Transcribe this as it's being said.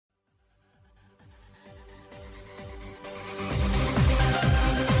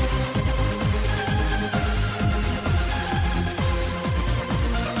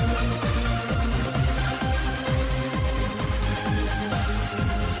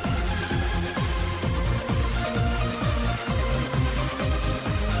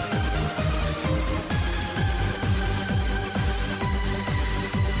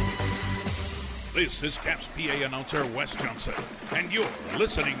This is Caps PA announcer Wes Johnson, and you're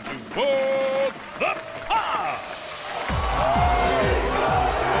listening to For the Pod!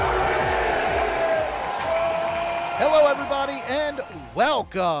 Hello, everybody, and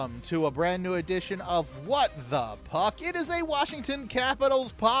welcome to a brand new edition of What the Puck. It is a Washington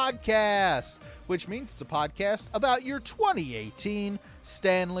Capitals podcast, which means it's a podcast about your 2018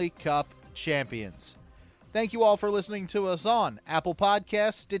 Stanley Cup champions. Thank you all for listening to us on Apple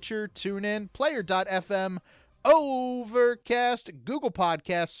Podcasts, Stitcher, TuneIn, Player.fm, Overcast, Google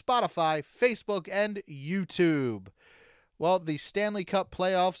Podcasts, Spotify, Facebook, and YouTube. Well, the Stanley Cup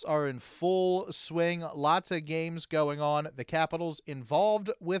playoffs are in full swing. Lots of games going on. The Capitals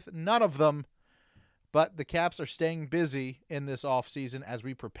involved with none of them, but the Caps are staying busy in this offseason as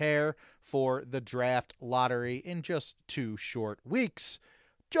we prepare for the draft lottery in just 2 short weeks.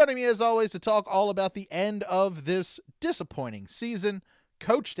 Joining me, as always, to talk all about the end of this disappointing season,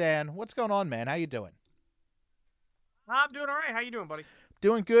 Coach Dan. What's going on, man? How you doing? I'm doing all right. How you doing, buddy?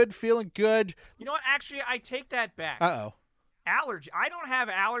 Doing good, feeling good. You know what? Actually, I take that back. Uh-oh. I don't have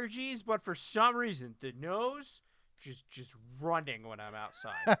allergies, but for some reason, the nose just running when I'm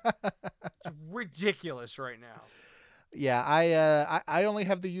outside. It's ridiculous right now. Yeah, I only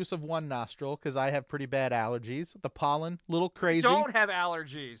have the use of one nostril because I have pretty bad allergies. The pollen, little crazy. Don't have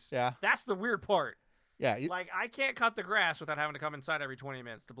allergies. Yeah. That's the weird part. Yeah. I can't cut the grass without having to come inside every 20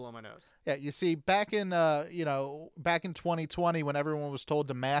 minutes to blow my nose. Yeah, you see, back in 2020 when everyone was told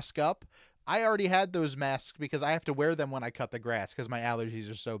to mask up, I already had those masks because I have to wear them when I cut the grass because my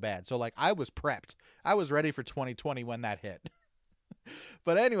allergies are so bad. So, I was prepped. I was ready for 2020 when that hit.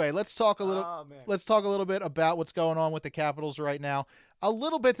 But anyway, let's talk a little bit about what's going on with the Capitals right now. A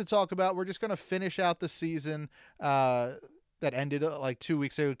little bit to talk about. We're just going to finish out the season that ended 2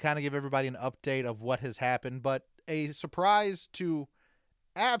 weeks ago, kind of give everybody an update of what has happened. But a surprise to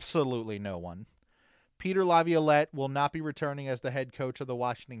absolutely no one. Peter Laviolette will not be returning as the head coach of the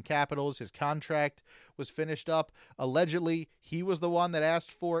Washington Capitals. His contract was finished up. Allegedly, he was the one that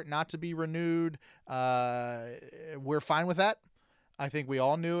asked for it not to be renewed. We're fine with that. I think we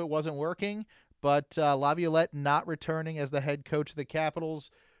all knew it wasn't working, but Laviolette not returning as the head coach of the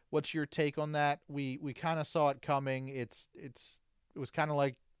Capitals. What's your take on that? We kind of saw it coming. It was kind of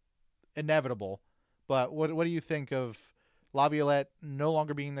like inevitable, but what do you think of Laviolette no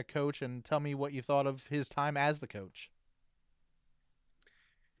longer being the coach, and tell me what you thought of his time as the coach?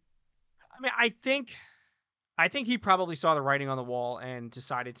 I mean, I think he probably saw the writing on the wall and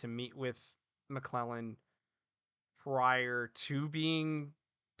decided to meet with McClellan prior to being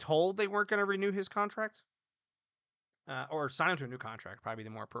told they weren't going to renew his contract or sign him to a new contract, probably the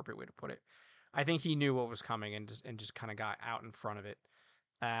more appropriate way to put it. I think he knew what was coming and just kind of got out in front of it,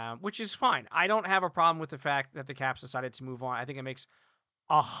 which is fine. I don't have a problem with the fact that the Caps decided to move on. I think it makes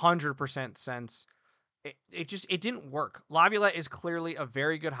 100% sense. It didn't work. Laviolette is clearly a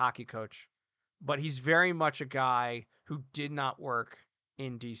very good hockey coach, but he's very much a guy who did not work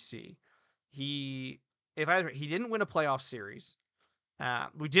in DC. He didn't win a playoff series.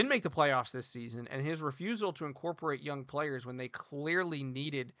 We didn't make the playoffs this season, and his refusal to incorporate young players when they clearly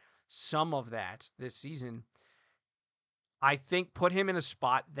needed some of that this season, I think put him in a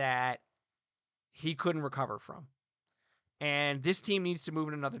spot that he couldn't recover from. And this team needs to move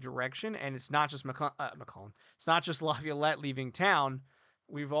in another direction, and it's not just McClellan. It's not just Laviolette leaving town.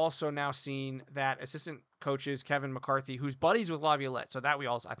 We've also now seen that assistant coaches, Kevin McCarthy, who's buddies with Laviolette, so that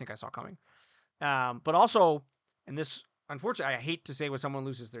I think I saw coming. But also, and this, unfortunately, I hate to say when someone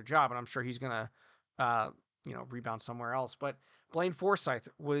loses their job, and I'm sure he's going to, rebound somewhere else. But Blaine Forsythe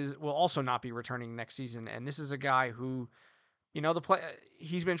will also not be returning next season. And this is a guy who,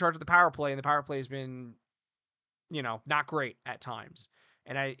 he's been in charge of the power play, and the power play has been, not great at times.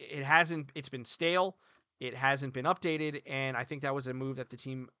 And it's been stale. It hasn't been updated. And I think that was a move that the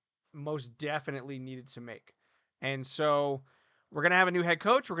team most definitely needed to make. And so we're going to have a new head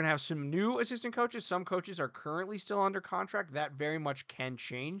coach. We're going to have some new assistant coaches. Some coaches are currently still under contract. That very much can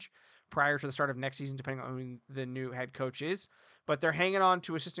change prior to the start of next season, depending on who the new head coach is. But they're hanging on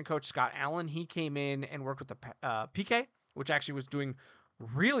to assistant coach Scott Allen. He came in and worked with the PK, which actually was doing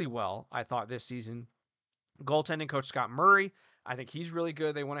really well, I thought, this season. Goaltending coach Scott Murray, I think he's really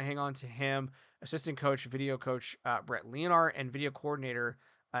good. They want to hang on to him. Assistant coach, video coach Brett Leonard, and video coordinator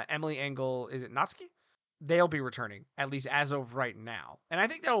Emily Engel, is it Notsky? They'll be returning, at least as of right now. And I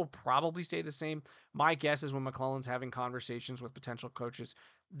think that will probably stay the same. My guess is when McClellan's having conversations with potential coaches,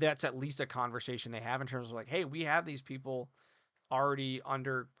 that's at least a conversation they have in terms of hey, we have these people already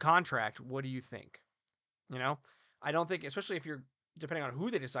under contract. What do you think? I don't think, especially if you're, depending on who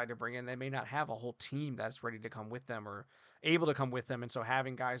they decide to bring in, they may not have a whole team that's ready to come with them or able to come with them. And so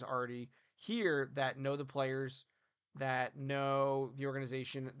having guys already here that know the players, that know the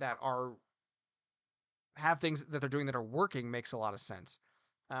organization, that have things that they're doing that are working makes a lot of sense.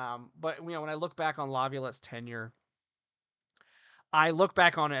 But when I look back on Laviolette's tenure, I look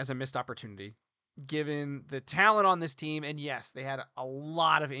back on it as a missed opportunity, given the talent on this team. And yes, they had a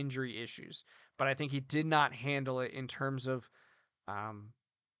lot of injury issues, but I think he did not handle it in terms of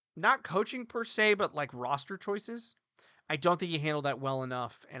not coaching per se, but like roster choices. I don't think he handled that well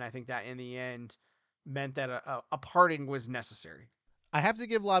enough, and I think that in the end meant that a parting was necessary. I have to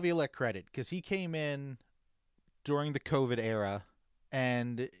give Laviolette credit because he came in during the COVID era,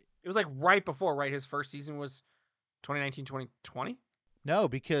 and it was like right before, right? His first season was 2019, 2020? No,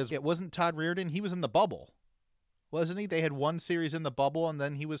 because it wasn't Todd Reardon. He was in the bubble, wasn't he? They had one series in the bubble, and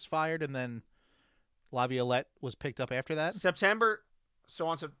then he was fired, and then Laviolette was picked up after that. September. So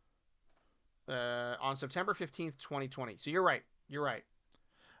on September 15th, 2020. So you're right.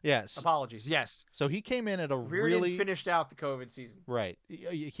 Yes. Apologies. Yes. So he came in at a Reardon really finished out the COVID season. Right.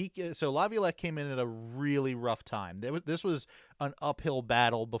 So Laviolette came in at a really rough time. This was an uphill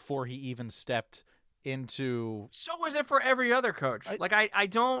battle before he even stepped into. So was it for every other coach. I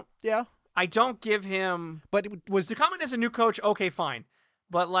don't. Yeah. I don't give him. But it was to come in as a new coach. Okay, fine.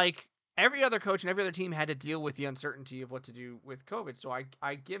 But like every other coach and every other team had to deal with the uncertainty of what to do with COVID. So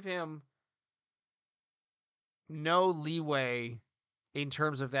I give him no leeway in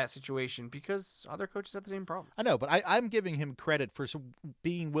terms of that situation because other coaches have the same problem. I know, but I'm giving him credit for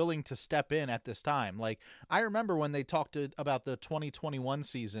being willing to step in at this time. Like, I remember when they talked about the 2021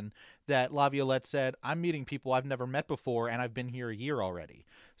 season that Laviolette said, I'm meeting people I've never met before, and I've been here a year already.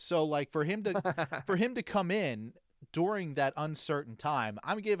 So, like, for him to come in during that uncertain time,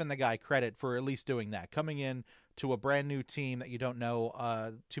 I'm giving the guy credit for at least doing that, coming in to a brand new team that you don't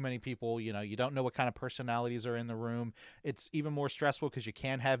know too many people, you don't know what kind of personalities are in the room. It's even more stressful because you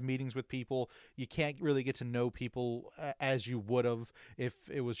can't have meetings with people. You can't really get to know people as you would have if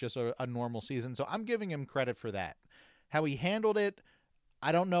it was just a normal season. So I'm giving him credit for that. How he handled it,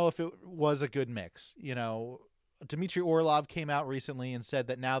 I don't know if it was a good mix. Dmitry Orlov came out recently and said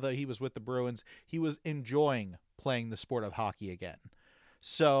that now that he was with the Bruins, he was enjoying playing the sport of hockey again.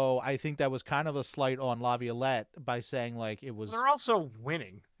 So I think that was kind of a slight on Laviolette by saying like it was. They're also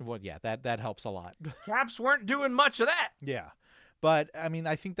winning. Well, yeah, that helps a lot. Caps weren't doing much of that. Yeah, but I mean,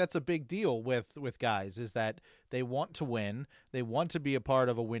 I think that's a big deal with guys is that they want to win, they want to be a part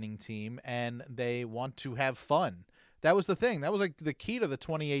of a winning team, and they want to have fun. That was the thing. That was like the key to the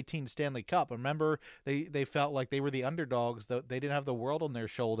 2018 Stanley Cup. Remember, they felt like they were the underdogs. They didn't have the world on their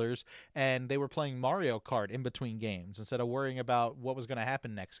shoulders, and they were playing Mario Kart in between games instead of worrying about what was going to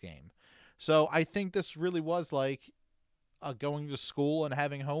happen next game. So I think this really was like going to school and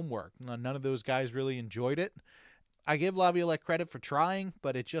having homework. None of those guys really enjoyed it. I give Laviolette credit for trying,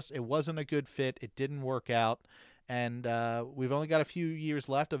 but it wasn't a good fit. It didn't work out. And we've only got a few years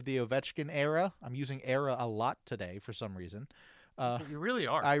left of the Ovechkin era. I'm using era a lot today for some reason. You really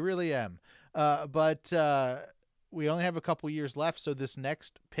are. I really am. But we only have a couple years left. So this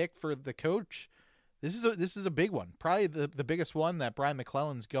next pick for the coach, this is a big one. Probably the biggest one that Brian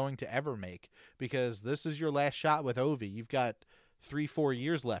McClellan's going to ever make, because this is your last shot with Ovi. You've got 3-4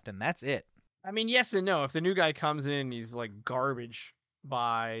 years left, and that's it. I mean, yes and no. If the new guy comes in, he's like garbage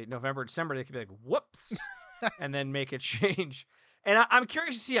by November, December, they could be like, whoops. And then make a change. And I'm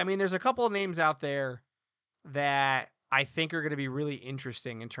curious to see. I mean, there's a couple of names out there that I think are going to be really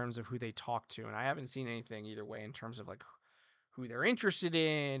interesting in terms of who they talk to. And I haven't seen anything either way in terms of like who they're interested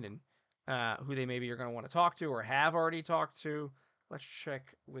in and who they maybe are going to want to talk to or have already talked to. Let's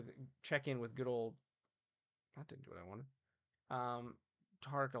check in with good old. That didn't do what I wanted.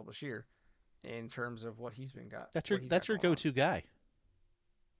 Tarek El-Bashir in terms of what he's been got. That's your go-to guy.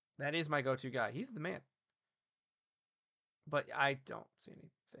 That is my go-to guy. He's the man. But I don't see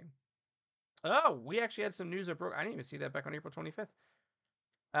anything. Oh, we actually had some news that broke. I didn't even see that back on April 25th.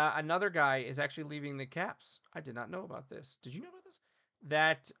 Another guy is actually leaving the Caps. I did not know about this. Did you know about this?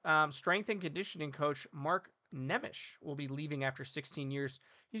 That strength and conditioning coach Mark Nemish will be leaving after 16 years.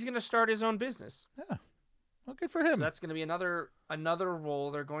 He's going to start his own business. Yeah. Well, good for him. So that's going to be another role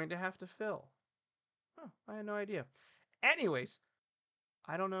they're going to have to fill. Oh, I had no idea. Anyways,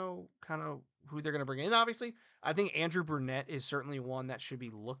 I don't know kind of who they're going to bring in, obviously. I think Andrew Brunette is certainly one that should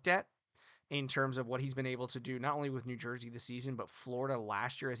be looked at in terms of what he's been able to do, not only with New Jersey this season, but Florida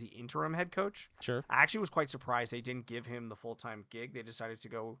last year as the interim head coach. Sure. I actually was quite surprised they didn't give him the full-time gig. They decided to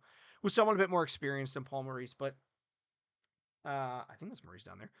go with someone a bit more experienced than Paul Maurice, but I think that's Maurice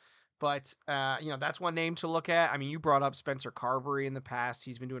down there. But, that's one name to look at. I mean, you brought up Spencer Carberry in the past.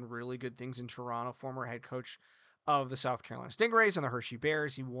 He's been doing really good things in Toronto, former head coach of the South Carolina Stingrays and the Hershey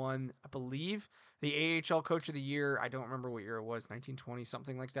Bears. He won, I believe, the AHL Coach of the Year. I don't remember what year it was, 1920,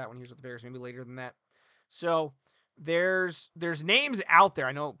 something like that, when he was with the Bears, maybe later than that. So there's names out there.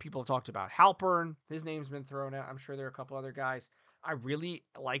 I know people have talked about Halpern. His name's been thrown out. I'm sure there are a couple other guys. I really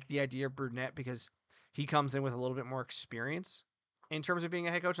like the idea of Burnett because he comes in with a little bit more experience in terms of being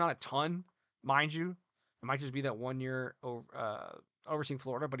a head coach. Not a ton, mind you. It might just be that 1 year overseeing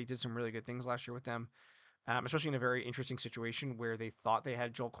Florida, but he did some really good things last year with them, especially in a very interesting situation where they thought they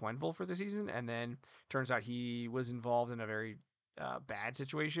had Joel Quenneville for the season, and then turns out he was involved in a very bad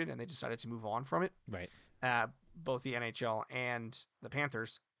situation, and they decided to move on from it. Right. Both the NHL and the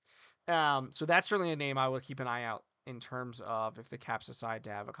Panthers. So that's certainly a name I will keep an eye out in terms of if the Caps decide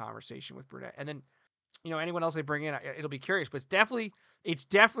to have a conversation with Burnett. And then, anyone else they bring in, it'll be curious, but it's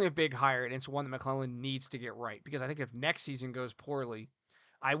definitely a big hire, and it's one that McClellan needs to get right, because I think if next season goes poorly,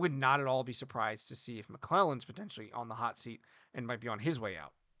 I would not at all be surprised to see if McClellan's potentially on the hot seat and might be on his way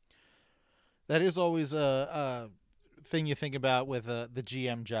out. That is always a thing you think about with the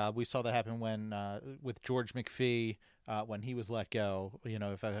GM job. We saw that happen when with George McPhee when he was let go.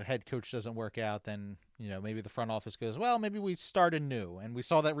 If a head coach doesn't work out, then maybe the front office goes, well, maybe we start anew. And we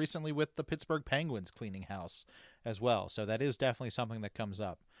saw that recently with the Pittsburgh Penguins cleaning house as well. So that is definitely something that comes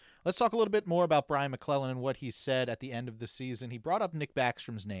up. Let's talk a little bit more about Brian McClellan and what he said at the end of the season. He brought up Nick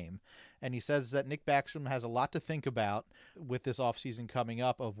Backstrom's name, and he says that Nick Backstrom has a lot to think about with this offseason coming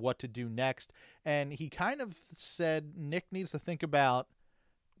up of what to do next. And he kind of said Nick needs to think about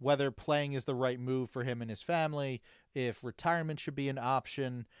whether playing is the right move for him and his family, if retirement should be an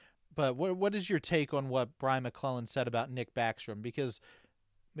option. But what is your take on what Brian McClellan said about Nick Backstrom? Because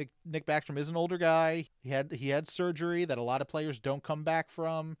Nick Backstrom is an older guy. He had surgery that a lot of players don't come back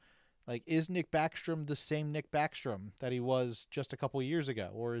from. Like, is Nick Backstrom the same Nick Backstrom that he was just a couple of years ago?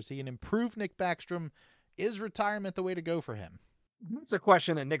 Or is he an improved Nick Backstrom? Is retirement the way to go for him? That's a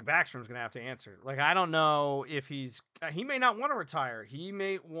question that Nick Backstrom's going to have to answer. Like, I don't know if he may not want to retire. He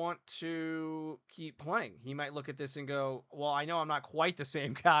may want to keep playing. He might look at this and go, well, I know I'm not quite the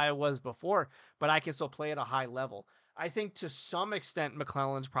same guy I was before, but I can still play at a high level. I think to some extent,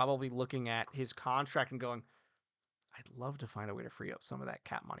 McClellan's probably looking at his contract and going, I'd love to find a way to free up some of that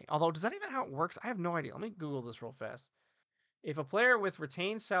cap money. Although, does that even how it works? I have no idea. Let me Google this real fast. If a player with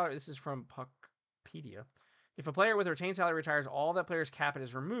retained salary, this is from Puckpedia. If a player with retained salary retires, all that player's cap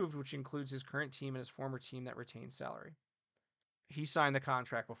is removed, which includes his current team and his former team that retained salary. He signed the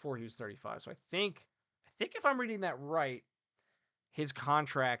contract before he was 35. So I think if I'm reading that right, his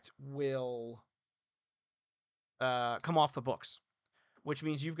contract will come off the books, which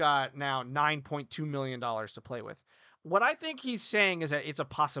means you've got now $9.2 million to play with. What I think he's saying is that it's a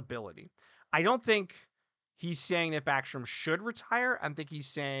possibility. I don't think he's saying that Backstrom should retire. I think he's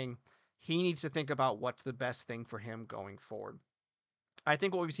saying he needs to think about what's the best thing for him going forward. I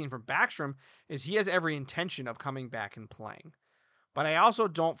think what we've seen from Backstrom is he has every intention of coming back and playing. But I also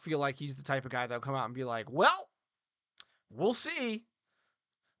don't feel like he's the type of guy that'll come out and be like, well, we'll see.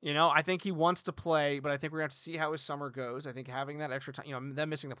 I think he wants to play, but I think we're going to have to see how his summer goes. I think having that extra time, them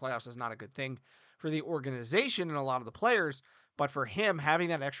missing the playoffs is not a good thing for the organization and a lot of the players. But for him, having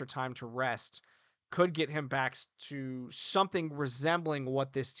that extra time to rest could get him back to something resembling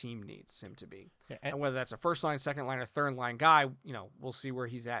what this team needs him to be. Yeah, and whether that's a first line, second line, or third line guy, we'll see where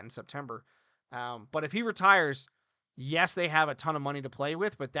he's at in September. But if he retires, yes, they have a ton of money to play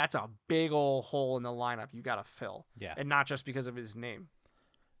with, but that's a big old hole in the lineup you got to fill. Yeah. And not just because of his name.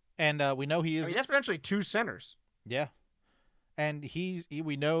 And we know he is. That's potentially two centers. Yeah. And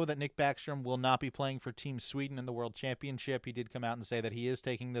we know that Nick Backstrom will not be playing for Team Sweden in the World Championship. He did come out and say that he is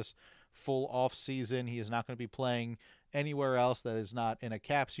taking this full off season. He is not going to be playing anywhere else that is not in a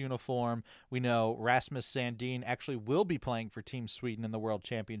Caps uniform. We know Rasmus Sandin actually will be playing for Team Sweden in the World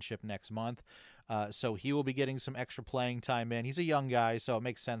Championship next month. So he will be getting some extra playing time in. He's a young guy, so it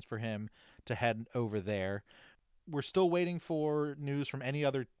makes sense for him to head over there. We're still waiting for news from any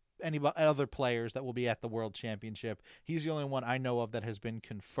other players that will be at the World Championship. He's the only one I know of that has been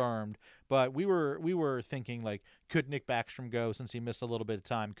confirmed. But we were thinking, like, could Nick Backstrom go since he missed a little bit of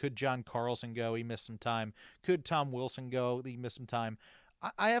time? Could John Carlson go? He missed some time. Could Tom Wilson go? He missed some time.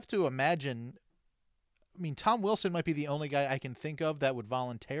 I have to imagine. I mean, Tom Wilson might be the only guy I can think of that would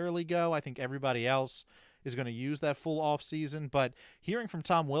voluntarily go. I think everybody else is going to use that full off season. But hearing from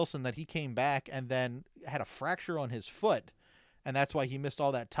Tom Wilson that he came back and then had a fracture on his foot, and that's why he missed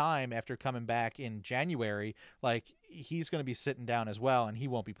all that time after coming back in January. Like, he's going to be sitting down as well, and he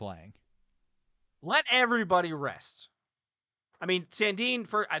won't be playing. Let everybody rest. I mean, Sandin,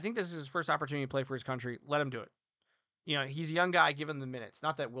 I think this is his first opportunity to play for his country. Let him do it. He's a young guy. Give him the minutes.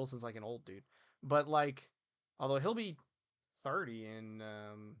 Not that Wilson's like an old dude, but like, Although he'll be 30 in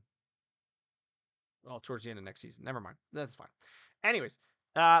towards the end of next season. Never mind. That's fine. Anyways,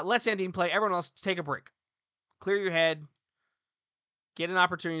 let Sandin play. Everyone else, take a break. Clear your head. Get an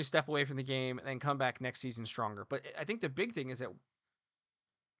opportunity to step away from the game, and then come back next season stronger. But I think the big thing is that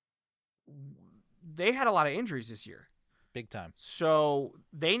they had a lot of injuries this year. Big time. So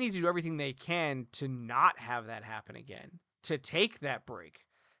they need to do everything they can to not have that happen again, to take that break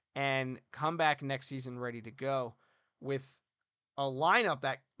and come back next season ready to go with a lineup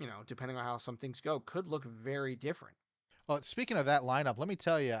that, depending on how some things go, could look very different. Well, speaking of that lineup, let me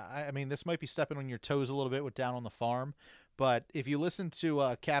tell you, I mean, this might be stepping on your toes a little bit with Down on the Farm, but if you listen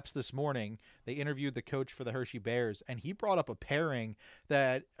to Caps this morning, they interviewed the coach for the Hershey Bears, and he brought up a pairing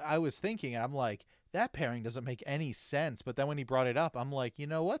that I was thinking, I'm like, that pairing doesn't make any sense. But then when he brought it up, I'm like, you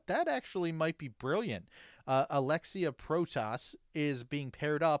know what? That actually might be brilliant. Alexia Protas is being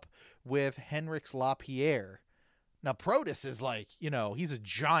paired up with Henrix Lapierre. Now, Protas is like, he's a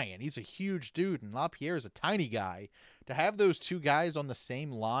giant. He's a huge dude, and Lapierre is a tiny guy. To have those two guys on the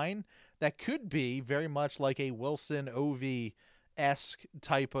same line, that could be very much like a Wilson Ovi-esque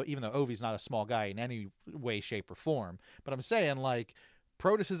type of, even though Ovi's not a small guy in any way, shape, or form. But I'm saying, like,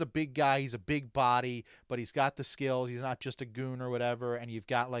 Protas is a big guy. He's a big body, but he's got the skills. He's not just a goon or whatever. And you've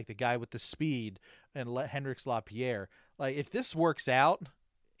got, like, the guy with the speed and Henrix Lapierre. Like, if this works out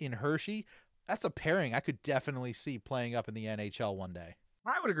in Hershey, that's a pairing I could definitely see playing up in the NHL one day.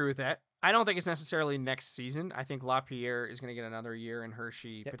 I would agree with that. I don't think it's necessarily next season. I think Lapierre is going to get another year in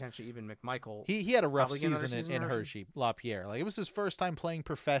Hershey, potentially even McMichael. He had a rough season in Hershey, Lapierre. Like, it was his first time playing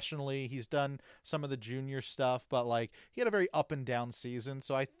professionally. He's done some of the junior stuff, but like he had a very up and down season.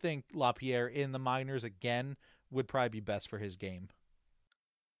 So I think Lapierre in the minors again would probably be best for his game.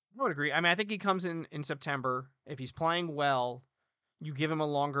 I would agree. I mean, I think he comes in September. If he's playing well, you give him a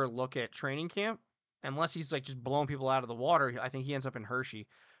longer look at training camp. Unless he's like just blowing people out of the water, I think he ends up in Hershey.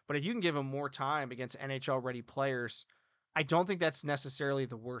 But if you can give him more time against NHL-ready players, I don't think that's necessarily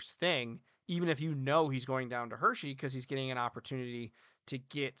the worst thing, even if you know he's going down to Hershey because he's getting an opportunity to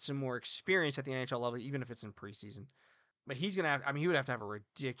get some more experience at the NHL level, even if it's in preseason. But he's going to have, he would have to have a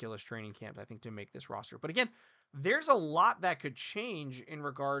ridiculous training camp, I think, to make this roster. But again, there's a lot that could change in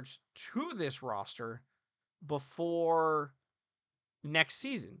regards to this roster before next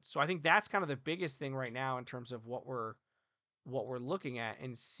season. So I think that's kind of the biggest thing right now in terms of what we're looking at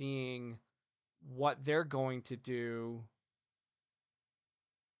and seeing what they're going to do.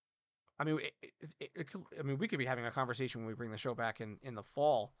 I mean, we could be having a conversation when we bring the show back in the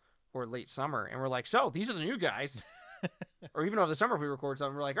fall or late summer, and we're like, so these are the new guys. Or even over the summer, if we record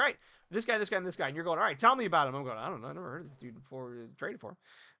something, we're like, all right, this guy, and this guy. And you're going, all right, tell me about him. I'm going, I don't know. I never heard of this dude before. Traded for him.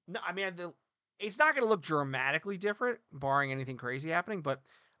 No, I mean, it's not going to look dramatically different, barring anything crazy happening. But,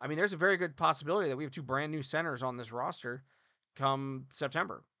 I mean, there's a very good possibility that we have two brand new centers on this roster come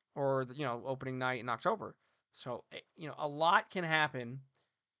September or, opening night in October. So, a lot can happen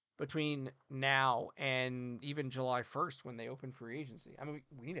between now and even July 1st when they open free agency. I mean,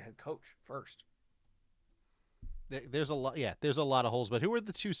 we need a head coach first. There's a lot, there's a lot of holes. But who are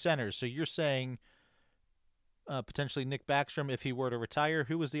the two centers? So you're saying potentially Nick Backstrom if he were to retire.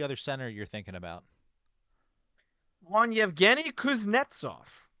 Who was the other center you're thinking about? One Yevgeny Kuznetsov.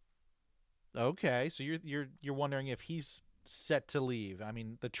 Okay, so you're wondering if he's set to leave. I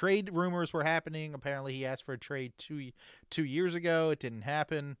mean, the trade rumors were happening. Apparently, he asked for a trade two years ago. It didn't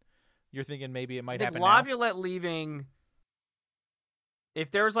happen. You're thinking maybe it might happen now? Laviolette leaving.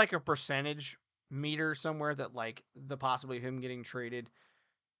 If there's like a percentage meter somewhere that like the possibility of him getting traded,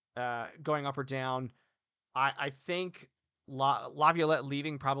 going up or down, I think Laviolette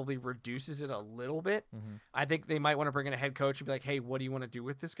leaving probably reduces it a little bit. Mm-hmm. I think they might want to bring in a head coach and be like, hey, what do you want to do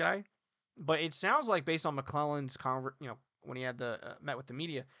with this guy? But it sounds like based on McClellan's when he had the met with the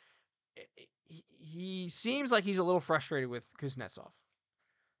media, he seems like he's a little frustrated with Kuznetsov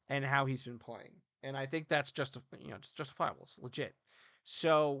and how he's been playing. And I think that's just justifiable. It's legit.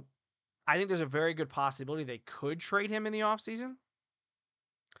 So I think there's a very good possibility they could trade him in the offseason.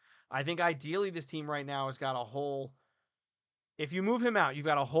 I think ideally this team right now has got a hole. If you move him out, you've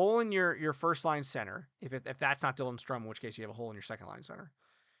got a hole in your first line center. If that's not Dylan Strum, in which case you have a hole in your second line center.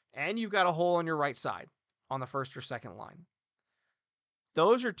 And you've got a hole on your right side on the first or second line.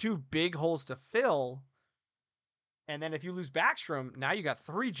 Those are two big holes to fill. And then if you lose Backstrom, now you got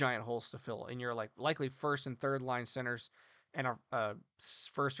three giant holes to fill in your likely first and third line centers and a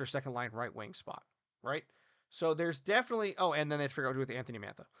first or second line right wing spot, right? So there's definitely, and then they figure out what to do with Anthony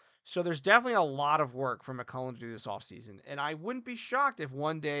Mantha. So there's definitely a lot of work for McClellan to do this offseason. And I wouldn't be shocked if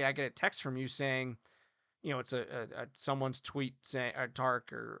one day I get a text from you saying, it's a someone's tweet saying,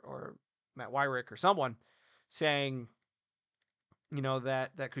 Tark or Matt Wyrick or someone saying,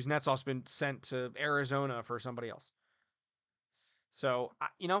 that Kuznetsov's been sent to Arizona for somebody else. So,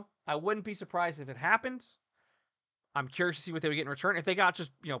 I wouldn't be surprised if it happened. I'm curious to see what they would get in return. If they got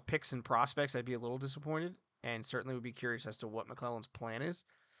just, picks and prospects, I'd be a little disappointed, and certainly would be curious as to what McClellan's plan is.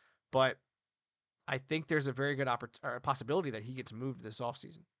 But I think there's a very good possibility that he gets moved this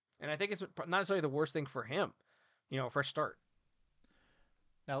offseason. And I think it's not necessarily the worst thing for him, a fresh start.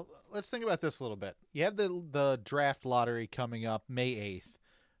 Now, let's think about this a little bit. You have the draft lottery coming up May 8th.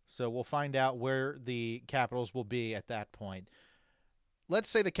 So we'll find out where the Capitals will be at that point. Let's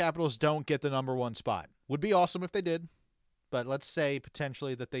say the Capitals don't get the number 1 spot. Would be awesome if they did, but let's say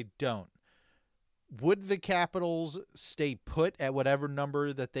potentially that they don't. Would the Capitals stay put at whatever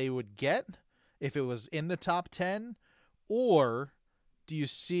number that they would get if it was in the top 10? Or do you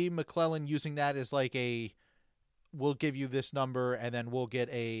see McClellan using that as like we'll give you this number and then we'll get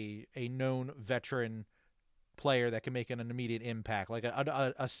a known veteran player that can make an immediate impact, like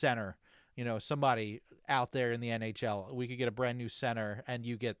a center, somebody out there in the NHL. We could get a brand new center and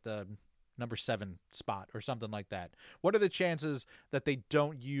you get the number 7 spot or something like that. What are the chances that they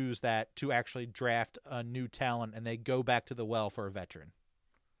don't use that to actually draft a new talent and they go back to the well for a veteran?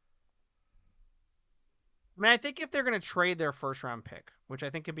 I mean, I think if they're going to trade their first round pick, which I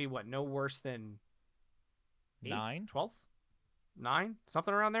think could be no worse than 9, 12th, 9,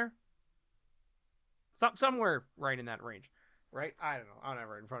 something around there. Somewhere right in that range, right? I don't know. I don't have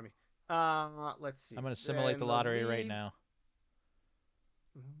it right in front of me. Let's see. I'm going to simulate the lottery right now.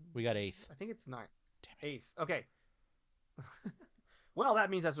 We got 8th. I think it's 9th. 8th. Okay. Well, that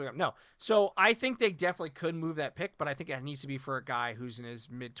means that's what we got. No. So I think they definitely could move that pick, but I think it needs to be for a guy who's in his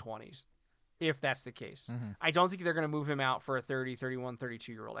mid-20s, if that's the case. Mm-hmm. I don't think they're going to move him out for a 30, 31,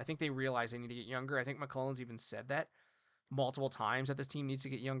 32-year-old. I think they realize they need to get younger. I think McClellan's even said that multiple times, that this team needs to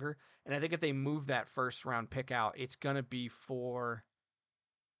get younger. And I think if they move that first round pick out, it's going to be for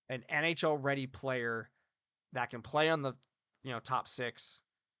an NHL ready player that can play on the, top 6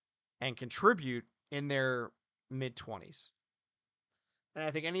 and contribute in their mid 20s. And I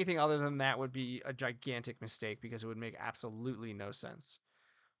think anything other than that would be a gigantic mistake because it would make absolutely no sense.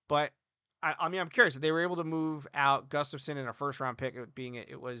 But I mean, I'm curious if they were able to move out Gustafsson in a first round pick,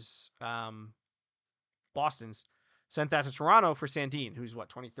 it was Boston's, sent that to Toronto for Sandin, who's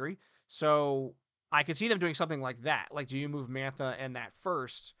 23. So I could see them doing something like that. Like, do you move Mantha and that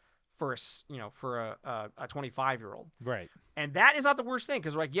first for a 25-year-old? Right. And that is not the worst thing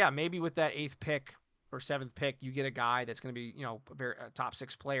because, maybe with that 8th pick or 7th pick, you get a guy that's going to be, a top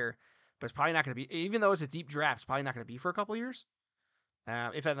 6 player, but it's probably not going to be, even though it's a deep draft, it's probably not going to be for a couple of years,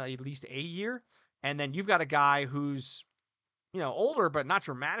 if at least a year. And then you've got a guy who's, older, but not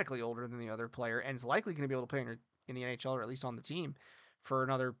dramatically older than the other player, and is likely going to be able to play in the NHL or at least on the team for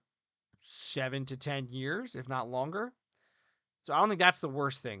another 7 to 10 years, if not longer. So I don't think that's the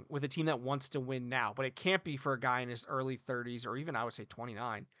worst thing with a team that wants to win now, but it can't be for a guy in his early 30s or even, I would say,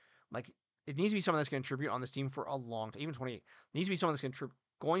 29. Like, it needs to be someone that's going to contribute on this team for a long time, even 28. It needs to be someone that's going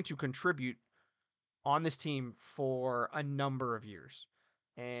to contribute on this team for a number of years.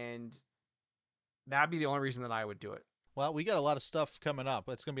 And that'd be the only reason that I would do it. Well, we got a lot of stuff coming up.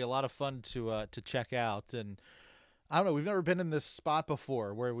 It's going to be a lot of fun to check out. And I don't know, we've never been in this spot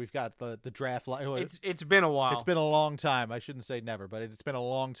before where we've got the draft. It's been a while. It's been a long time. I shouldn't say never, but it's been a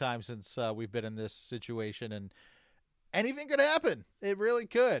long time since we've been in this situation, and anything could happen. It really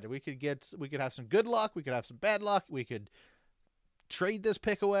could. We could have some good luck. We could have some bad luck. We could trade this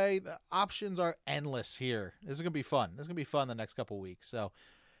pick away. The options are endless here. This is going to be fun. This is going to be fun the next couple of weeks. So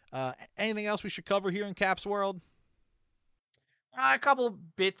anything else we should cover here in Caps World? A couple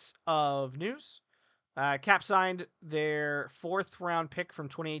bits of news. Cap signed their 4th round pick from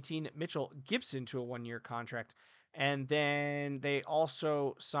 2018, Mitchell Gibson, to a 1-year contract. And then they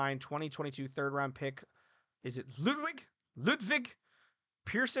also signed 2022 3rd round pick. Is it Ludwig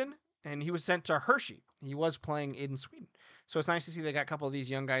Pearson? And he was sent to Hershey. He was playing in Sweden. So it's nice to see they got a couple of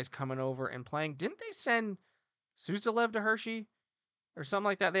these young guys coming over and playing. Didn't they send Suzdalev to Hershey or something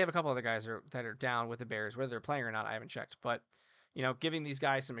like that? They have a couple other guys that are down with the Bears. Whether they're playing or not, I haven't checked. But giving these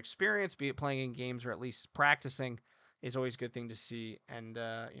guys some experience, be it playing in games or at least practicing, is always a good thing to see. And,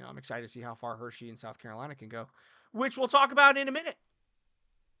 I'm excited to see how far Hershey and South Carolina can go, which we'll talk about in a minute.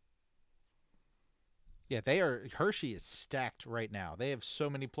 Yeah, Hershey is stacked right now. They have so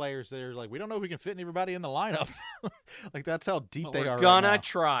many players that are like, we don't know if we can fit everybody in the lineup. Like, that's how deep they are right now. We're gonna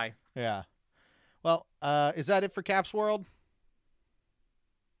try. Yeah. Well, is that it for Caps World?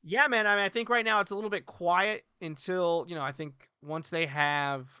 Yeah, man. I mean, I think right now it's a little bit quiet until, I think once they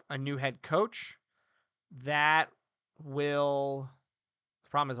have a new head coach, the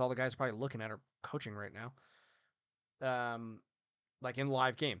problem is all the guys probably looking at are coaching right now. like in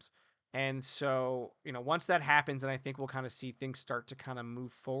live games. And so, once that happens, and I think we'll kind of see things start to kind of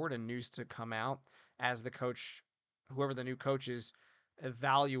move forward and news to come out as the coach, whoever the new coach is,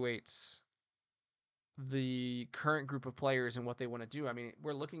 evaluates the current group of players and what they want to do. I mean,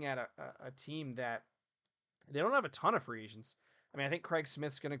 we're looking at a team that they don't have a ton of free agents. I mean, I think Craig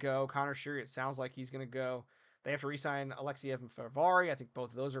Smith's going to go. Connor Sherry, it sounds like he's going to go. They have to re-sign Alexiev and Ferrari. I think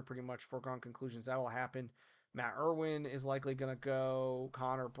both of those are pretty much foregone conclusions. That will happen. Matt Irwin is likely going to go.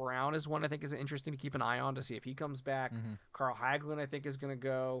 Connor Brown is one I think is interesting to keep an eye on to see if he comes back. Mm-hmm. Carl Hagelin, I think, is going to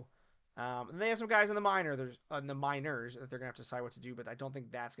go. And they have some guys in the minors that they're going to have to decide what to do, but I don't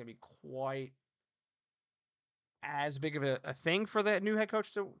think that's going to be quite as big of a thing for the new head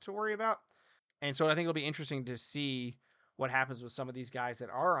coach to worry about. And so I think it'll be interesting to see what happens with some of these guys that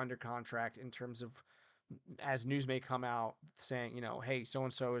are under contract in terms of, as news may come out saying, hey,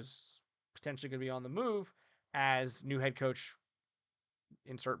 so-and-so is potentially going to be on the move as new head coach,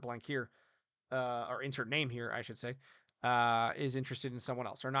 insert blank here, or insert name here, I should say, is interested in someone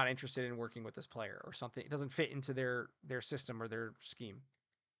else or not interested in working with this player or something. It doesn't fit into their system or their scheme.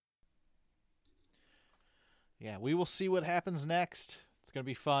 Yeah, we will see what happens next. It's going to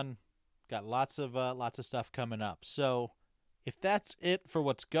be fun. Got lots of stuff coming up. So if that's it for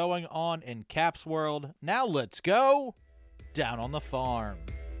what's going on in Caps world, now let's go down on the farm.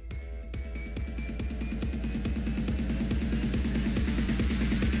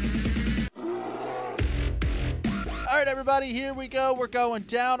 All right, everybody, here we go. We're going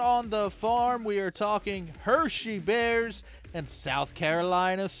down on the farm. We are talking Hershey Bears and South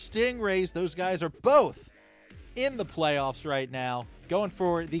Carolina Stingrays. Those guys are both in the playoffs right now, going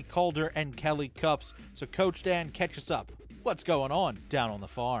for the Calder and Kelly Cups. So, Coach Dan, catch us up. What's going on down on the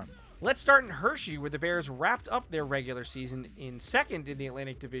farm? Let's start in Hershey, where the Bears wrapped up their regular season in second in the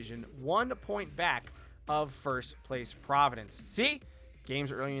Atlantic Division, 1 point back of first place Providence. See,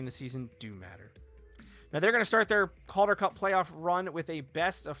 games early in the season do matter. Now, they're going to start their Calder Cup playoff run with a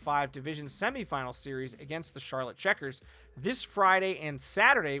best-of-5 division semifinal series against the Charlotte Checkers this Friday and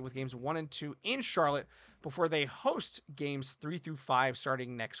Saturday with games 1 and 2 in Charlotte before they host games 3 through 5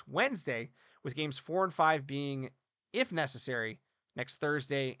 starting next Wednesday, with games 4 and 5 being, if necessary, next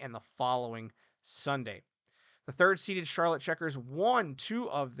Thursday and the following Sunday. The third-seeded Charlotte Checkers won 2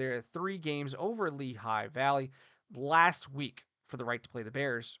 of their 3 games over Lehigh Valley last week for the right to play the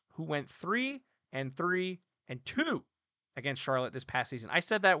Bears, who went 3-3-2 against Charlotte this past season. I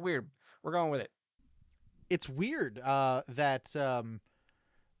said that weird. We're going with it. It's weird that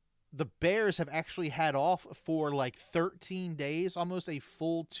the Bears have actually had off for like 13 days, almost a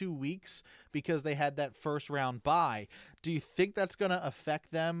full 2 weeks, because they had that first round bye. Do you think that's going to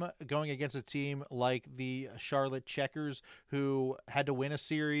affect them going against a team like the Charlotte Checkers, who had to win a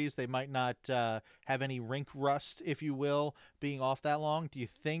series? They might not have any rink rust, if you will, being off that long. Do you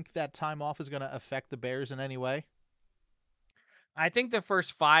think that time off is going to affect the Bears in any way? I think the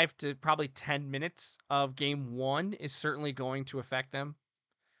first 5 to probably 10 minutes of game 1 is certainly going to affect them.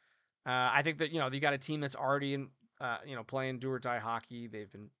 I think that, you got a team that's already in, playing do or die hockey. They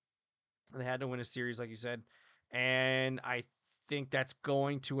had to win a series, like you said. And I think that's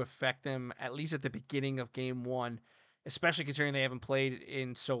going to affect them at least at the beginning of game 1, especially considering they haven't played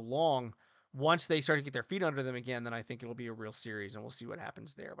in so long. Once they start to get their feet under them again, then I think it'll be a real series and we'll see what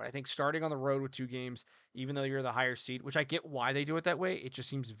happens there. But I think starting on the road with 2 games, even though you're the higher seed, which I get why they do it that way, it just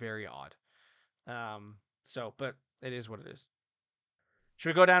seems very odd. But it is what it is. Should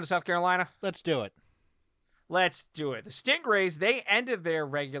we go down to South Carolina? Let's do it. Let's do it. The Stingrays, they ended their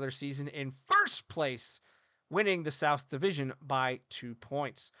regular season in first place, winning the South Division by 2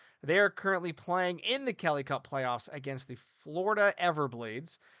 points. They are currently playing in the Kelly Cup playoffs against the Florida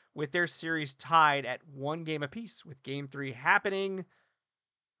Everblades, with their series tied at 1 game apiece, with Game 3 happening.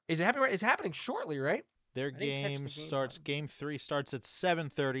 Is it happening right? It's happening shortly, right? Game 3 starts at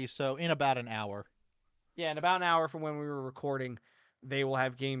 7:30, so in about an hour. Yeah, in about an hour from when we were recording, they will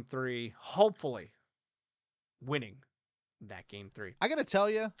have Game 3, hopefully winning that Game 3. I got to tell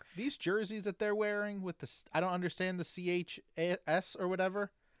you, these jerseys that they're wearing with the, I don't understand the CHS or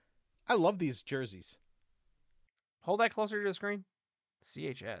whatever. I love these jerseys. Hold that closer to the screen.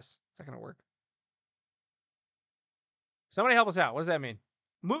 CHS. Is that going to work? Somebody help us out. What does that mean?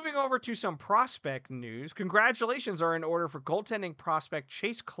 Moving over to some prospect news. Congratulations are in order for goaltending prospect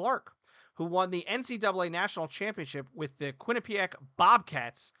Chase Clark, who won the NCAA National Championship with the Quinnipiac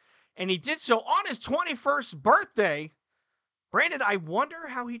Bobcats, and he did so on his 21st birthday. Brandon, I wonder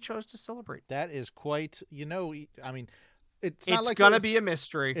how he chose to celebrate. That is quite, It's not like gonna be a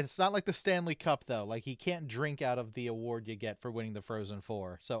mystery. It's not like the Stanley Cup though. Like he can't drink out of the award you get for winning the Frozen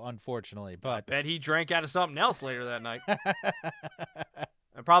Four. So unfortunately, but I bet he drank out of something else later that night.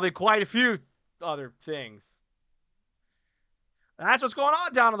 And probably quite a few other things. That's what's going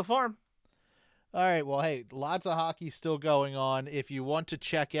on down on the farm. All right, well, hey, lots of hockey still going on. If you want to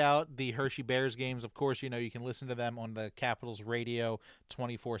check out the Hershey Bears games, of course, you know, you can listen to them on the Capitals Radio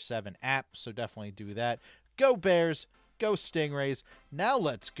 24/7 app, so definitely do that. Go Bears, go Stingrays. Now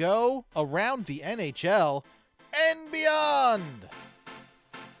let's go around the NHL and beyond.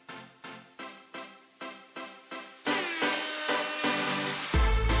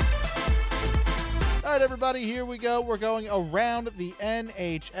 All right, everybody, here we go. We're going around the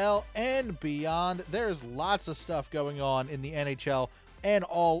NHL and beyond. There's lots of stuff going on in the NHL and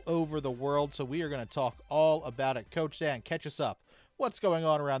all over the world, so we are going to talk all about it. Coach Dan, catch us up. What's going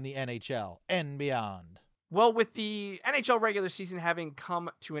on around the NHL and beyond? Well, with the NHL regular season having come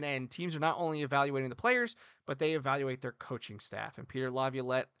to an end, teams are not only evaluating the players, but they evaluate their coaching staff. And Peter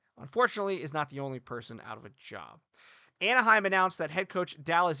Laviolette, unfortunately, is not the only person out of a job. Anaheim announced that head coach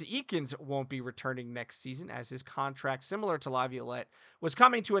Dallas Eakins won't be returning next season as his contract, similar to Laviolette, was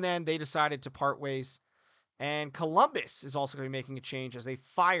coming to an end. They decided to part ways. And Columbus is also going to be making a change as they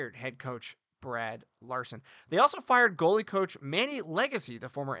fired head coach Brad Larson. They also fired goalie coach Manny Legacy, the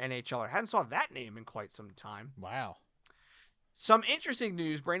former NHLer. Hadn't saw that name in quite some time. Wow. Some interesting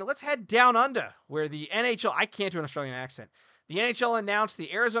news, Brandon. Let's head down under where the NHL, I can't do an Australian accent. The NHL announced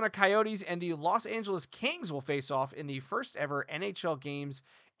the Arizona Coyotes and the Los Angeles Kings will face off in the first ever NHL games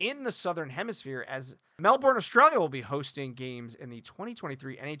in the Southern Hemisphere, as Melbourne, Australia will be hosting games in the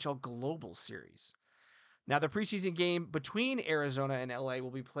 2023 NHL Global Series. Now, the preseason game between Arizona and LA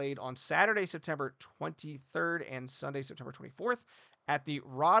will be played on Saturday, September 23rd and Sunday, September 24th at the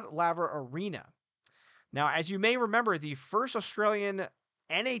Rod Laver Arena. Now, as you may remember, the first Australian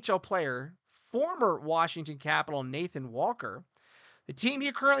NHL player, former Washington Capital Nathan Walker, the team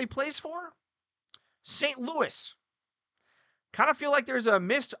he currently plays for, St. Louis. Kind of feel like there's a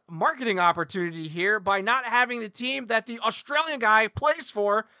missed marketing opportunity here by not having the team that the Australian guy plays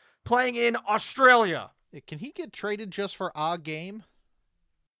for playing in Australia. Can he get traded just for a game?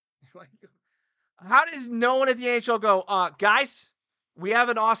 How does no one at the NHL go, guys, we have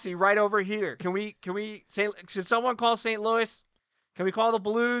an Aussie right over here. Should someone call St. Louis? Can we call the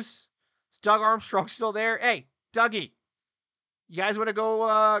Blues? Is Doug Armstrong still there? Hey, Dougie, you guys want to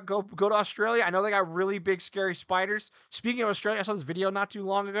go to Australia? I know they got really big, scary spiders. Speaking of Australia, I saw this video not too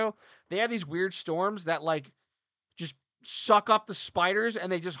long ago. They have these weird storms that just suck up the spiders and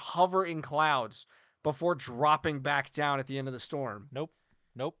they just hover in clouds before dropping back down at the end of the storm. Nope.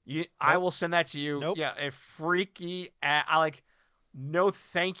 I will send that to you. Nope. Yeah, a freaky. No,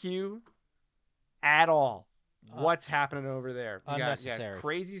 thank you, at all. What's happening over there? You unnecessary. got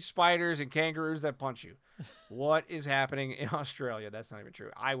crazy spiders and kangaroos that punch you. What is happening in Australia? That's not even true.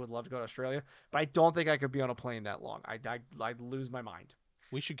 I would love to go to Australia, but I don't think I could be on a plane that long. I'd lose my mind.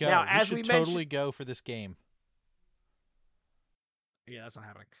 We should go. Now, we should totally go for this game. Yeah, that's not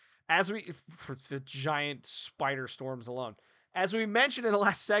happening. For the giant spider storms alone. As we mentioned in the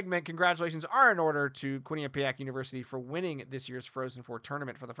last segment, congratulations are in order to Quinnipiac University for winning this year's Frozen Four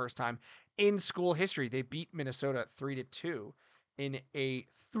tournament for the first time in school history. They beat Minnesota 3-2 in a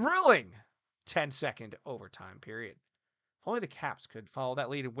thrilling 10-second overtime period. If only the Caps could follow that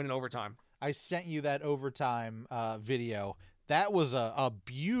lead and win in overtime. I sent you that overtime video. That was a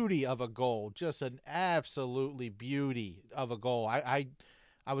beauty of a goal, just an absolutely beauty of a goal.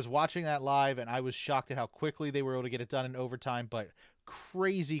 I was watching that live, and I was shocked at how quickly they were able to get it done in overtime, but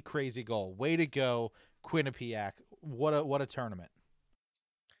crazy, crazy goal. Way to go, Quinnipiac. What a tournament.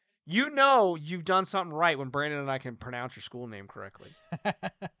 You know you've done something right when Brandon and I can pronounce your school name correctly.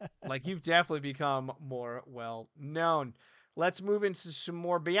 You've definitely become more well-known. Let's move into some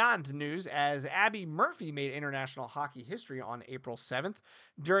more Beyond news as Abby Murphy made international hockey history on April 7th.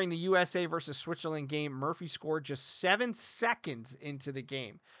 During the USA versus Switzerland game, Murphy scored just 7 seconds into the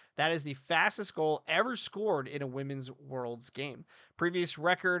game. That is the fastest goal ever scored in a Women's Worlds game. Previous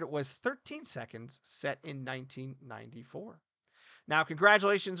record was 13 seconds, set in 1994. Now,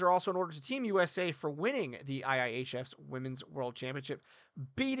 congratulations are also in order to Team USA for winning the IIHF's Women's World Championship,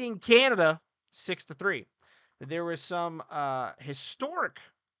 beating Canada 6-3. There was some historic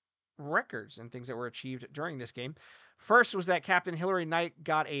records and things that were achieved during this game. First was that Captain Hillary Knight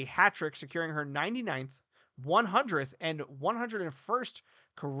got a hat trick, securing her 99th, 100th, and 101st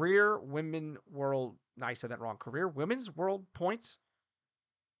career women world. No, I said that wrong. Career women's world points.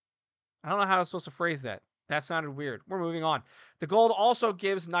 I don't know how I was supposed to phrase that. That sounded weird. We're moving on. The gold also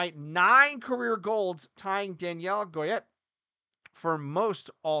gives Knight 9 career golds, tying Danielle Goyette for most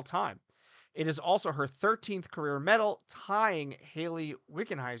all time. It is also her 13th career medal, tying Haley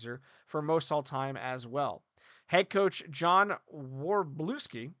Wickenheiser for most all time as well. Head coach John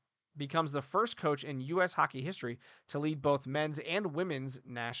Warbluski becomes the first coach in U.S. hockey history to lead both men's and women's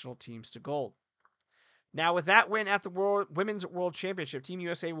national teams to gold. Now, with that win at the Women's World Championship, Team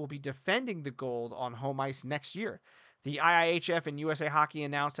USA will be defending the gold on home ice next year. The IIHF and USA Hockey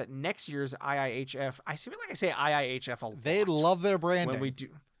announced that next year's IIHF, I feel like I say IIHF a lot. They love their branding. When we do.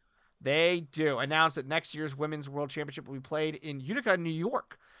 They do. Announced that next year's Women's World Championship will be played in Utica, New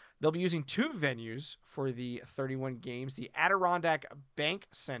York. They'll be using 2 venues for the 31 games. The Adirondack Bank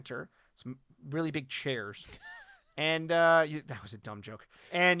Center, some really big chairs. And that was a dumb joke.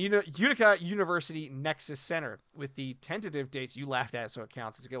 And Utica University Nexus Center, with the tentative dates. You laughed at it, so it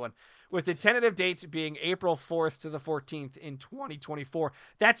counts. It's a good one. With the tentative dates being April 4th to the 14th in 2024.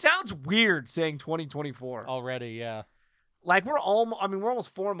 That sounds weird saying 2024 already. Yeah. Like we're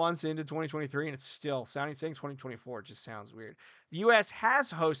almost 4 months into 2023, and it's still saying 2024. It just sounds weird. The U.S.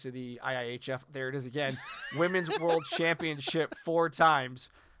 has hosted the IIHF. There it is again. Women's World Championship 4 times.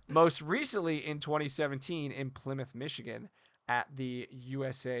 Most recently in 2017 in Plymouth, Michigan at the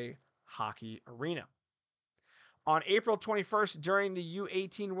USA Hockey Arena. On April 21st, during the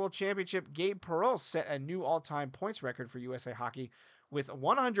U18 World Championship, Gabe Perreault set a new all-time points record for USA Hockey with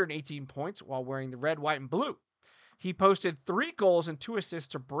 118 points while wearing the red, white, and blue. He posted 3 goals and 2 assists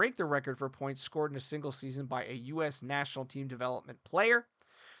to break the record for points scored in a single season by a U.S. national team development player.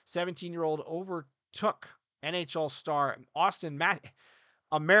 17-year-old overtook NHL star Austin Matthews,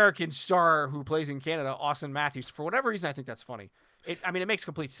 American star who plays in Canada, Austin Matthews. For whatever reason, I think that's funny. It makes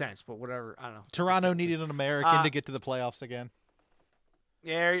complete sense, but whatever, I don't know. Toronto needed an American to get to the playoffs again.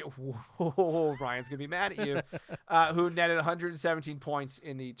 Yeah, Ryan's going to be mad at you. Who netted 117 points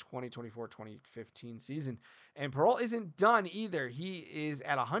in the 2024-2015 season. And Perreault isn't done either. He is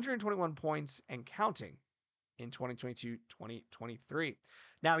at 121 points and counting in 2022-2023.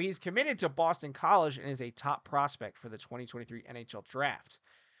 Now, he's committed to Boston College and is a top prospect for the 2023 NHL Draft.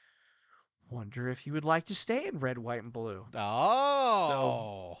 Wonder if he would like to stay in red, white, and blue.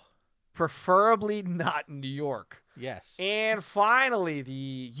 Oh. So, preferably not in New York. Yes. And finally, the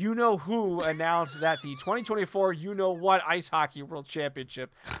you-know-who announced that the 2024 you-know-what Ice Hockey World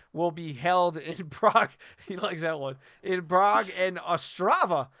Championship will be held in Prague. He likes that one. In Prague and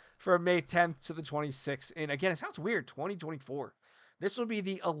Ostrava from May 10th to the 26th. And again, it sounds weird, 2024. This will be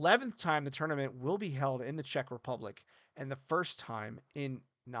the 11th time the tournament will be held in the Czech Republic and the first time in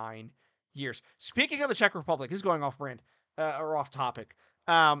 9 years. Speaking of the Czech Republic, this is going off brand or off topic.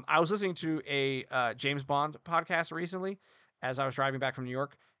 I was listening to a James Bond podcast recently as I was driving back from New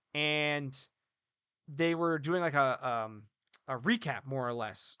York, and they were doing like a recap, more or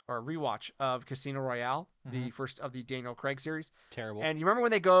less, or a rewatch of Casino Royale, the first of the Daniel Craig series. Terrible. And you remember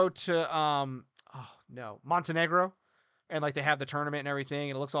when they go to Montenegro, and like they have the tournament and everything,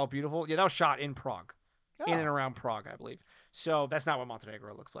 and it looks all beautiful? Yeah, that was shot in Prague. In and around Prague, I believe. So that's not what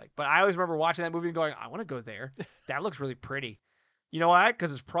Montenegro looks like. But I always remember watching that movie and going, I want to go there. That looks really pretty. You know why?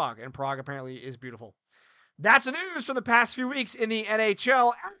 Because it's Prague, and Prague apparently is beautiful. That's the news from the past few weeks in the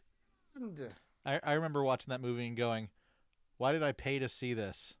NHL. I remember watching that movie and going, why did I pay to see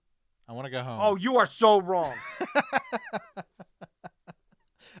this? I want to go home. Oh, you are so wrong.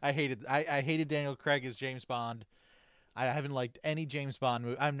 I hated Daniel Craig as James Bond. I haven't liked any James Bond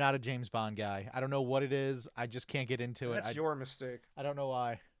movie. I'm not a James Bond guy. I don't know what it is. I just can't get into it. That's your mistake. I don't know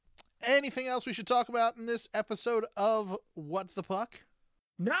why. Anything else we should talk about in this episode of What the Puck?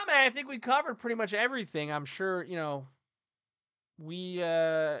 No, man. I think we covered pretty much everything. I'm sure, I'm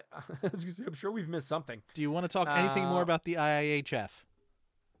sure we've missed something. Do you want to talk anything more about the IIHF?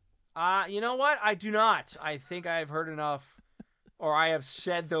 You know what? I do not. I think I've heard enough, or I have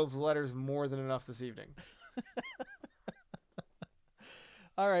said those letters more than enough this evening.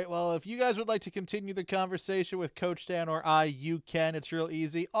 All right, well, if you guys would like to continue the conversation with Coach Dan or I, you can. It's real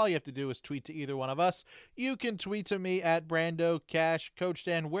easy. All you have to do is tweet to either one of us. You can tweet to me at Brando Cash. Coach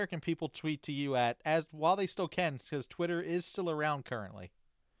Dan, where can people tweet to you at? While they still can, because Twitter is still around currently.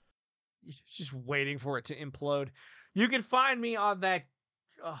 Just waiting for it to implode. You can find me on that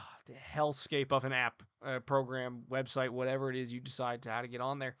the hellscape of an app, program, website, whatever it is you decide how to get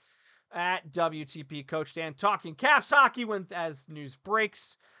on there. At WTP Coach Dan, talking Caps hockey as news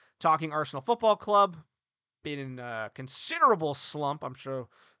breaks, talking Arsenal Football Club, been in a considerable slump. I'm sure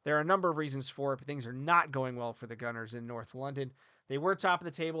there are a number of reasons for it, but things are not going well for the Gunners in North London. They were top of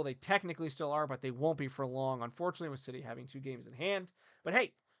the table. They technically still are, but they won't be for long, unfortunately, with City having 2 games in hand. But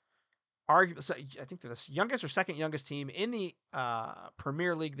hey, I think they're the youngest or second youngest team in the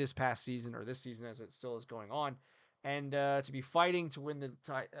Premier League this past season, or this season as it still is going on. and to be fighting to win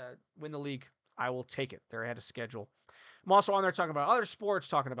the league, I will take it. They're ahead of schedule. I'm also on there talking about other sports,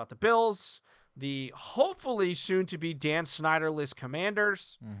 talking about the Bills, the hopefully soon to be Dan Snyderless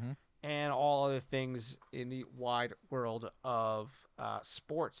Commanders, and all other things in the wide world of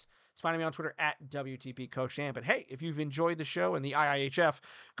sports. Find me on Twitter at WTP Coach Dan. But hey, if you've enjoyed the show and the IIHF,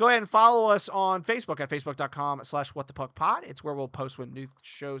 go ahead and follow us on Facebook at facebook.com/whatthepuckpod. It's where we'll post when new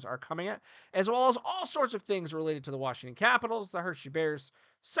shows are coming out, as well as all sorts of things related to the Washington Capitals, the Hershey Bears,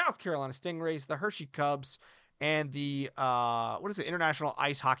 South Carolina Stingrays, the Hershey Cubs, and the International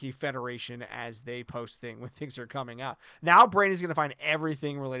Ice Hockey Federation, as they post when things are coming out. Now Brandon's going to find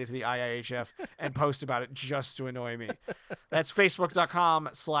everything related to the IIHF and post about it just to annoy me. That's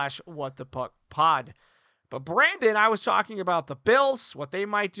facebook.com/whatthepuckpod. But Brandon, I was talking about the Bills, what they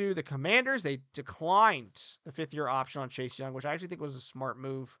might do. The Commanders, they declined the 5th-year option on Chase Young, which I actually think was a smart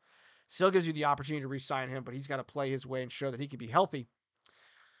move. Still gives you the opportunity to re-sign him, but he's got to play his way and show that he can be healthy.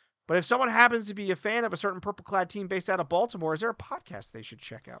 But if someone happens to be a fan of a certain purple-clad team based out of Baltimore, is there a podcast they should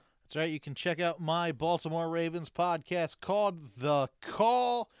check out? That's right. You can check out my Baltimore Ravens podcast called The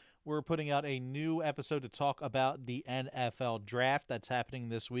Call. We're putting out a new episode to talk about the NFL draft that's happening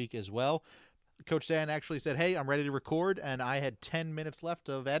this week as well. Coach Dan actually said, hey, I'm ready to record, and I had 10 minutes left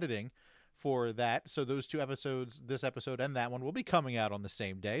of editing for that. So those 2 episodes, this episode and that one, will be coming out on the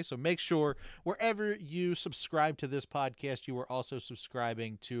same day. So make sure wherever you subscribe to this podcast, you are also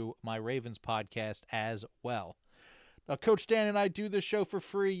subscribing to my Ravens podcast as well. Now, Coach Dan and I do this show for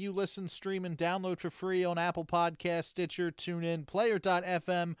free. You listen, stream, and download for free on Apple Podcasts, Stitcher, TuneIn,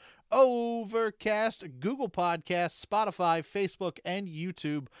 Player.fm, Overcast, Google Podcasts, Spotify, Facebook, and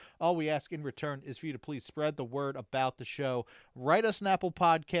YouTube. All we ask in return is for you to please spread the word about the show. Write us an Apple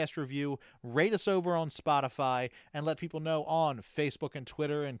Podcast review, rate us over on Spotify, and let people know on Facebook and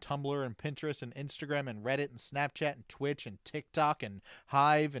Twitter and Tumblr and Pinterest and Instagram and Reddit and Snapchat and Twitch and TikTok and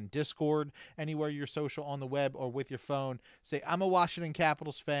Hive and Discord, anywhere you're social on the web or with your phone. Say, I'm a Washington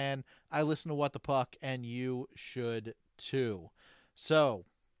Capitals fan. I listen to What the Puck, and you should too. So,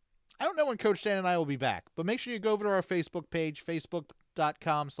 I don't know when Coach Dan and I will be back, but make sure you go over to our Facebook page,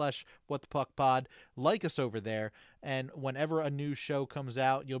 facebook.com/whatthepuckpod. Like us over there, and whenever a new show comes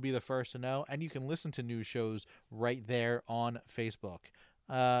out, you'll be the first to know, and you can listen to new shows right there on Facebook.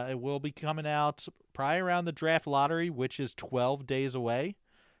 It will be coming out probably around the draft lottery, which is 12 days away,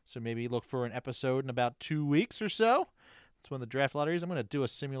 so maybe look for an episode in about 2 weeks or so. That's when the draft lottery is. I'm going to do a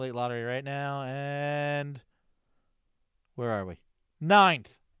simulate lottery right now, and where are we?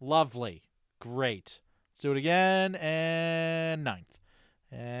 9th. Lovely. Great. Let's do it again. And 9th.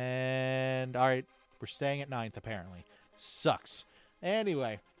 And, all right, we're staying at 9th, apparently. Sucks.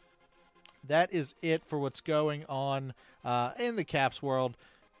 Anyway, that is it for what's going on in the Caps world.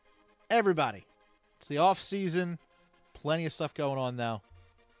 Everybody, it's the off season. Plenty of stuff going on, though.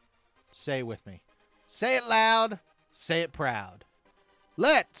 Say it with me. Say it loud. Say it proud.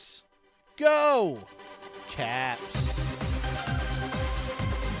 Let's go, Caps.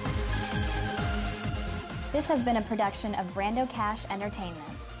 This has been a production of Brando Cash Entertainment.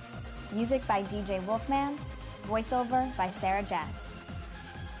 Music by DJ Wolfman. Voiceover by Sarah Jacks.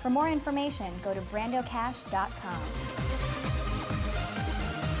 For more information, go to brandocash.com.